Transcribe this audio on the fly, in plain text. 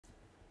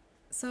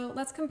So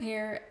let's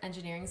compare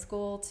engineering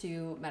school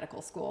to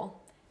medical school.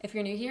 If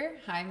you're new here,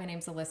 hi, my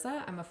name's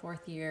Alyssa. I'm a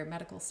fourth year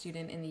medical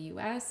student in the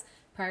US.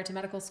 Prior to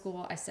medical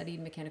school, I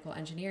studied mechanical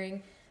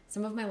engineering.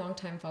 Some of my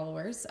longtime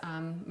followers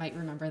might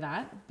remember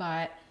that,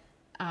 but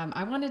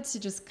I wanted to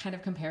just kind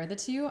of compare the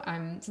two.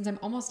 Since I'm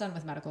almost done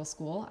with medical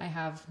school, I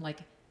have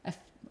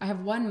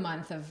 1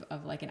 month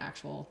of like an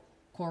actual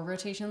core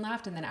rotation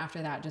left, and then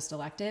after that, just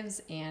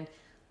electives and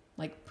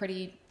like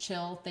pretty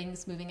chill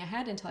things moving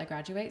ahead until I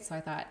graduate. So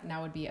I thought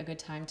now would be a good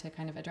time to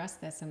kind of address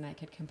this and I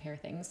could compare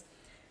things.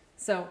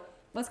 So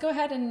let's go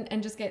ahead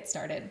and just get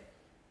started.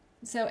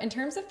 So in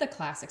terms of the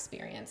class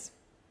experience,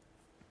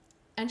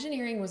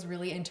 engineering was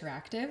really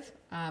interactive.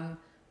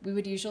 We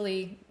would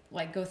usually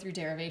like go through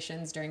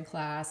derivations during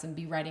class and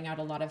be writing out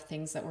a lot of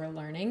things that we're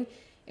learning.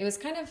 It was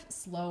kind of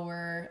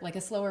slower, like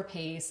a slower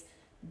pace.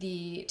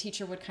 The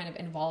teacher would kind of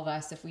involve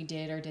us if we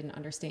did or didn't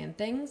understand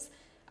things.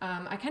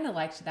 I kind of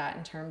liked that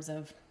in terms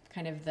of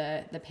kind of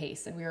the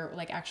pace, and we were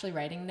like actually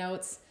writing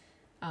notes.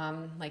 I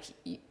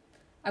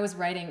was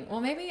writing, well,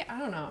 maybe, I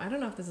don't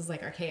know if this is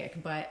like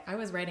archaic, but I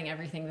was writing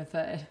everything that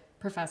the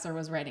professor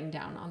was writing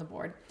down on the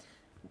board.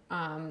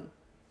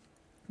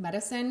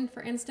 Medicine,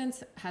 for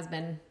instance, has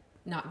been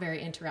not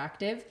very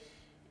interactive.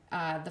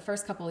 The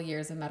first couple of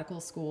years of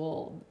medical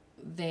school,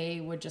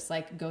 they would just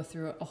like go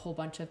through a whole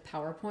bunch of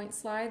PowerPoint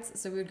slides.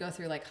 So we would go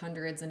through like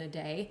hundreds in a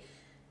day.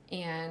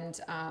 And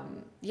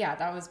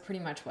that was pretty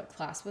much what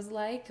class was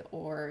like,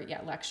 or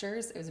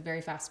lectures. It was a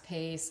very fast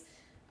pace,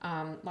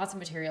 lots of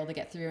material to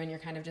get through, and you're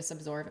kind of just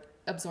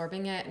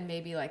absorbing it and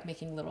maybe like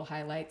making little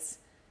highlights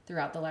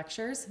throughout the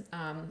lectures.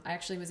 I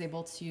actually was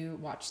able to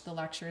watch the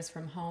lectures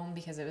from home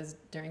because it was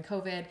during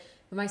COVID,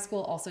 but my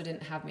school also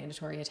didn't have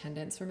mandatory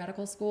attendance for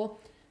medical school.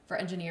 For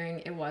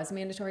engineering, it was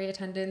mandatory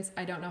attendance.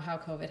 I don't know how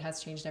COVID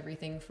has changed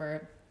everything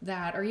for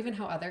that, or even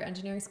how other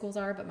engineering schools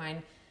are, but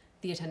mine,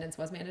 the attendance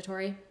was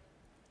mandatory.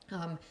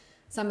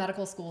 Some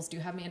medical schools do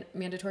have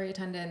mandatory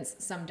attendance,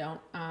 some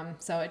don't.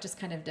 So it just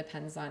kind of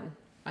depends on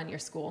your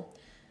school.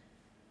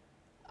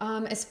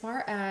 As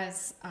far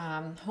as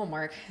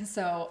homework,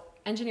 so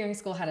engineering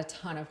school had a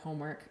ton of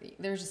homework.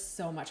 There's just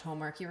so much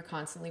homework. You were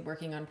constantly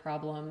working on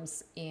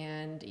problems,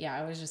 and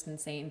it was just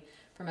insane.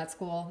 For med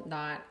school,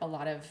 not a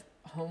lot of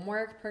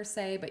homework per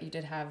se, but you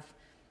did have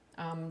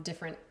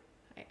different,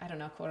 I don't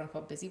know, quote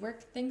unquote busy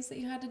work things that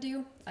you had to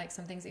do, like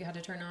some things that you had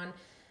to turn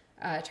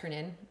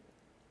in.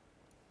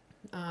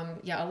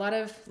 A lot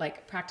of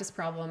like practice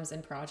problems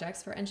and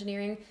projects for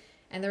engineering.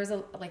 And there was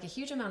a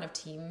huge amount of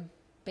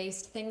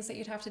team-based things that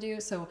you'd have to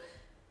do. So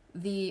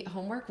the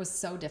homework was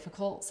so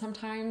difficult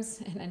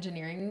sometimes in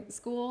engineering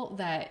school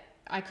that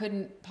I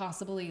couldn't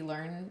possibly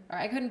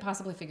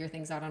figure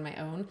things out on my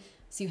own.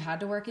 So you had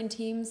to work in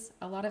teams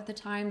a lot of the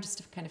time just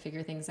to kind of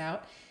figure things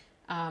out.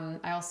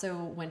 I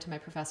also went to my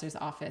professor's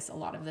office a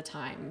lot of the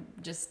time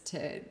just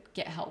to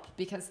get help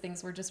because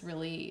things were just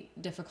really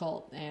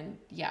difficult. And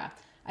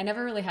I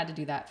never really had to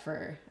do that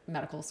for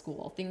medical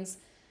school. Things,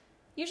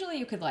 usually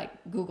you could like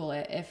Google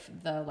it if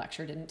the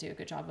lecturer didn't do a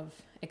good job of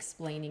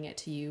explaining it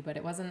to you, but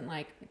it wasn't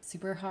like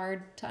super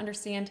hard to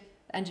understand.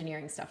 The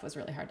engineering stuff was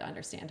really hard to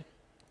understand.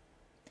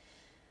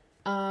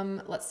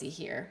 Let's see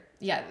here.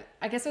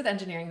 I guess with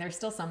engineering, there's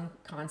still some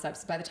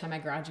concepts. By the time I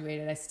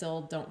graduated, I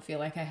still don't feel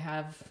like I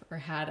have or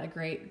had a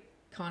great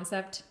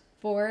concept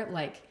for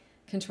like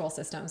control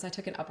systems. I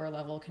took an upper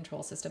level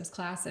control systems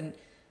class, and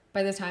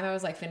by the time I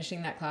was like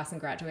finishing that class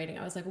and graduating,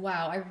 I was like,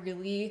 wow, I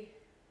really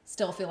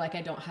still feel like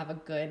I don't have a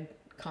good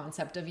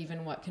concept of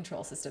even what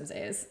control systems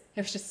is.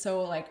 It was just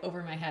so like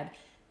over my head.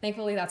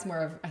 Thankfully, that's more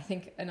of, I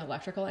think, an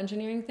electrical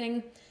engineering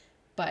thing,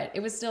 but it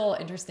was still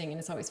interesting, and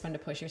it's always fun to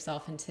push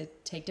yourself and to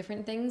take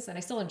different things. And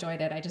I still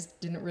enjoyed it. I just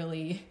didn't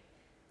really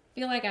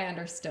feel like I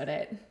understood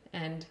it.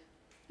 And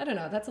I don't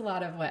know, that's a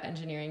lot of what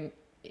engineering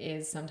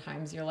is.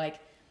 Sometimes you're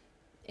like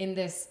in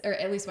this, or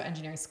at least what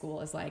engineering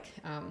school is like.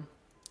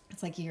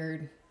 It's like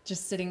you're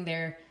just sitting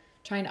there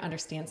trying to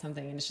understand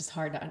something, and it's just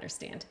hard to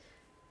understand.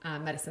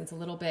 Medicine's a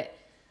little bit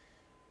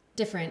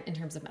different in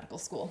terms of medical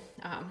school,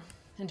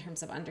 in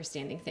terms of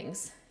understanding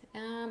things.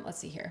 Let's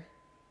see here.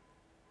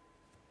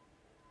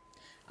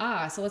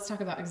 So let's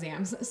talk about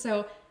exams.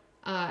 So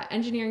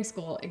engineering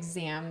school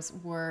exams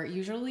were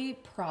usually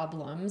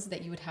problems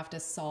that you would have to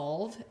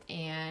solve,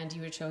 and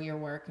you would show your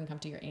work and come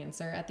to your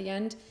answer at the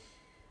end.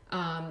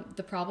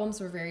 The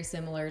problems were very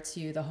similar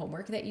to the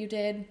homework that you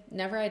did,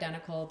 never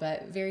identical,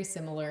 but very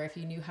similar. If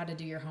you knew how to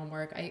do your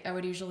homework, I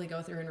would usually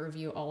go through and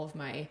review all of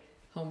my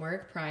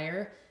homework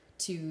prior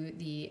to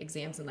the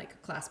exams and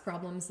like class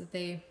problems that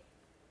they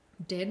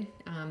did.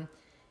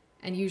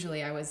 And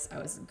usually I was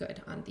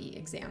good on the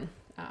exam.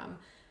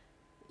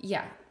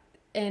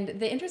 And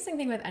the interesting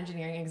thing with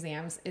engineering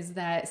exams is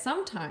that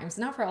sometimes,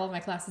 not for all of my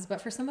classes,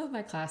 but for some of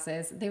my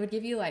classes, they would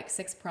give you like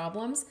 6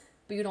 problems,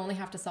 but you'd only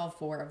have to solve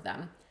 4 of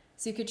them.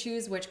 So you could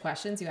choose which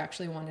questions you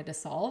actually wanted to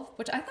solve,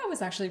 which I thought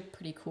was actually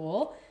pretty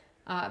cool.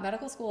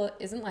 Medical school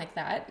isn't like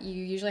that.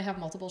 You usually have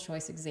multiple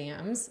choice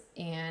exams,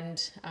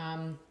 and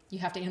you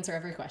have to answer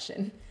every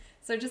question.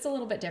 So just a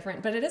little bit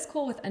different, but it is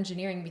cool with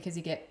engineering because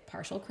you get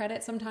partial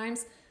credit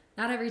sometimes.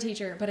 not every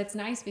teacher, but it's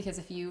nice because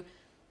if you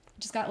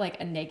just got like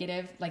a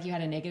negative, like you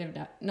had a negative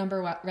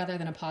number rather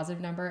than a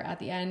positive number at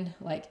the end,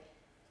 like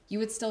you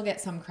would still get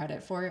some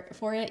credit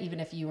for it, even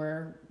if you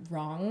were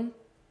wrong.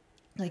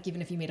 Like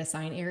even if you made a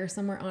sign error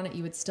somewhere on it,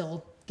 you would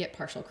still get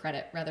partial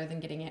credit rather than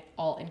getting it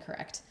all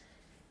incorrect.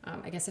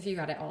 I guess if you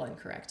got it all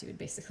incorrect, you would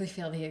basically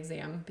fail the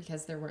exam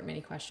because there weren't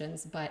many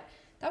questions. But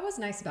that was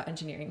nice about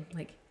engineering.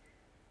 Like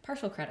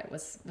partial credit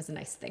was a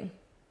nice thing.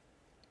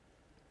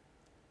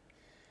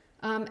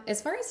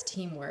 As far as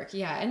teamwork,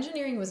 yeah,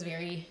 engineering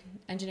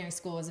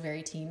school was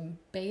very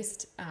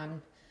team-based.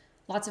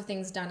 Lots of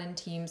things done in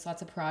teams,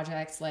 lots of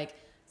projects like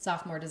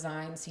sophomore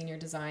design, senior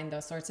design,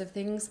 those sorts of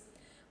things.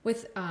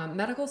 With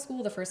medical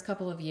school, the first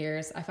couple of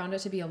years, I found it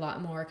to be a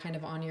lot more kind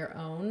of on your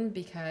own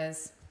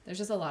because there's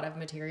just a lot of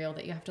material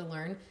that you have to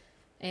learn.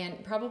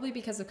 And probably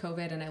because of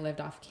COVID and I lived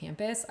off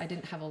campus, I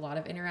didn't have a lot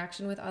of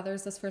interaction with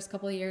others this first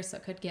couple of years, so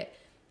it could get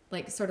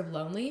like sort of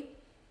lonely.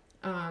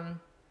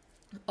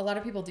 A lot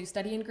of people do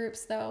study in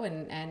groups though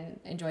and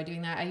enjoy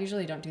doing that. I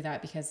usually don't do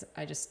that because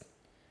I just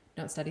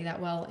don't study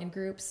that well in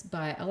groups,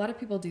 but a lot of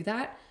people do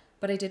that.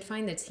 But I did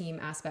find the team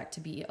aspect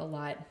to be a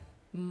lot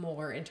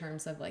more in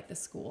terms of like the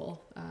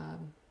school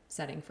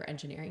setting for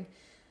engineering.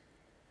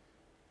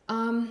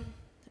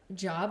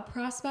 Job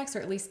prospects,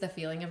 or at least the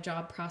feeling of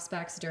job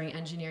prospects during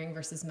engineering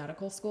versus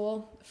medical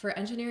school. For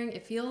engineering,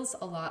 it feels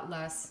a lot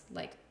less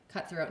like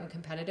cutthroat and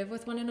competitive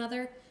with one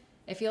another.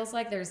 It feels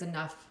like there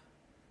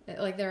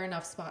are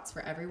enough spots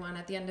for everyone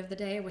at the end of the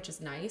day, which is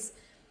nice.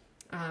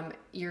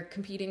 You're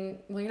competing,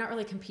 well, you're not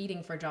really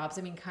competing for jobs.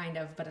 I mean, kind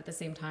of, but at the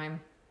same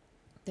time,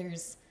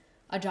 there's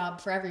a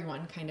job for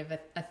everyone kind of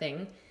a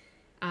thing.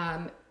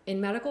 In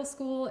medical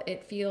school,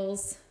 it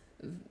feels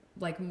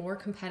like more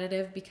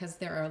competitive because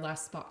there are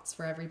less spots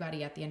for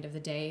everybody at the end of the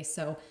day.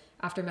 So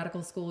after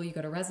medical school, you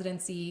go to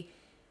residency,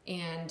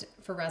 and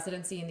for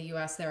residency in the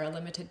US, there are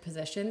limited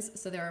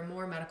positions. So there are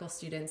more medical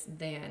students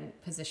than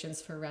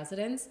positions for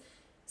residents.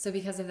 So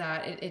because of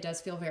that, it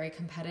does feel very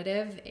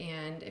competitive,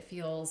 and it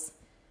feels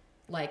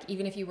like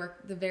even if you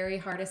work the very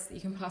hardest that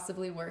you can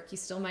possibly work, you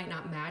still might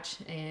not match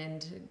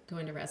and go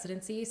into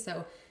residency.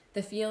 So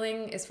the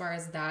feeling as far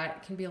as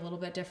that can be a little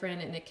bit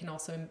different, and it can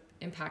also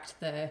impact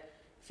the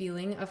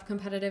feeling of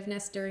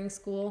competitiveness during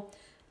school.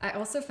 I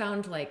also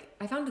found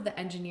the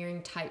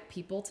engineering type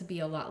people to be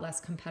a lot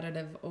less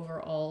competitive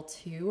overall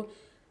too.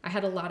 I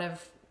had a lot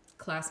of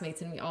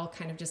classmates, and we all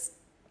kind of just,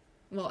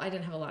 well, I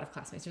didn't have a lot of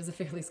classmates. It was a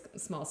fairly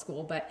small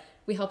school, but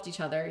we helped each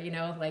other,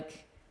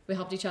 like we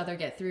helped each other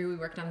get through. We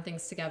worked on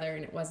things together,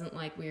 and it wasn't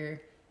like we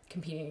were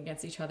competing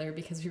against each other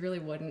because we really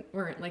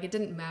weren't like, it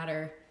didn't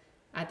matter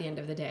at the end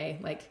of the day.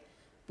 Like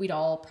we'd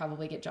all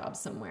probably get jobs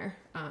somewhere.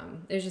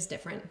 It was just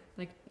different,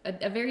 like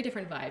a very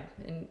different vibe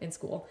in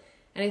school.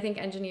 And I think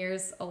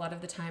engineers a lot of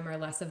the time are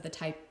less of the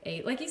type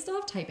A, like you still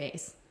have type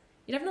A's.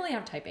 You definitely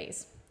have type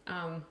A's.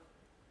 I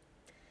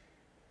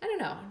don't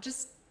know,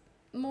 just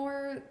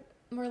more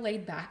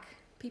laid back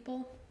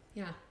people.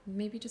 Yeah,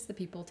 maybe just the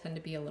people tend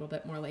to be a little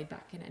bit more laid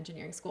back in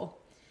engineering school.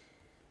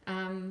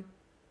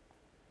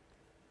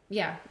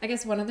 Yeah, I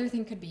guess one other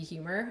thing could be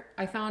humor.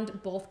 I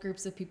found both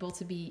groups of people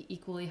to be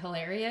equally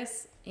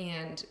hilarious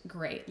and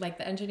great. Like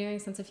the engineering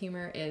sense of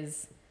humor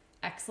is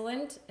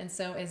excellent, and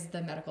so is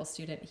the medical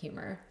student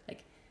humor.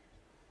 Like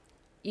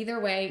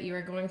either way, you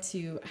are going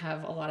to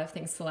have a lot of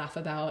things to laugh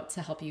about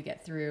to help you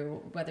get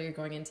through, whether you're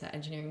going into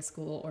engineering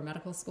school or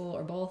medical school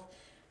or both.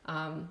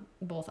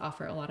 Both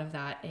offer a lot of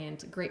that,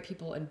 and great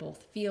people in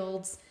both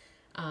fields.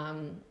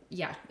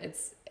 Yeah,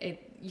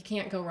 you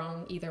can't go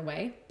wrong either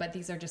way, but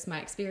these are just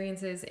my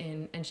experiences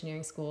in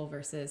engineering school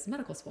versus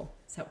medical school.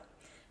 So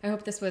I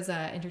hope this was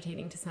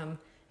entertaining to some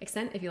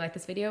extent. If you like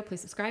this video, please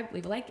subscribe,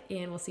 leave a like,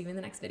 and we'll see you in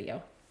the next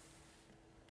video.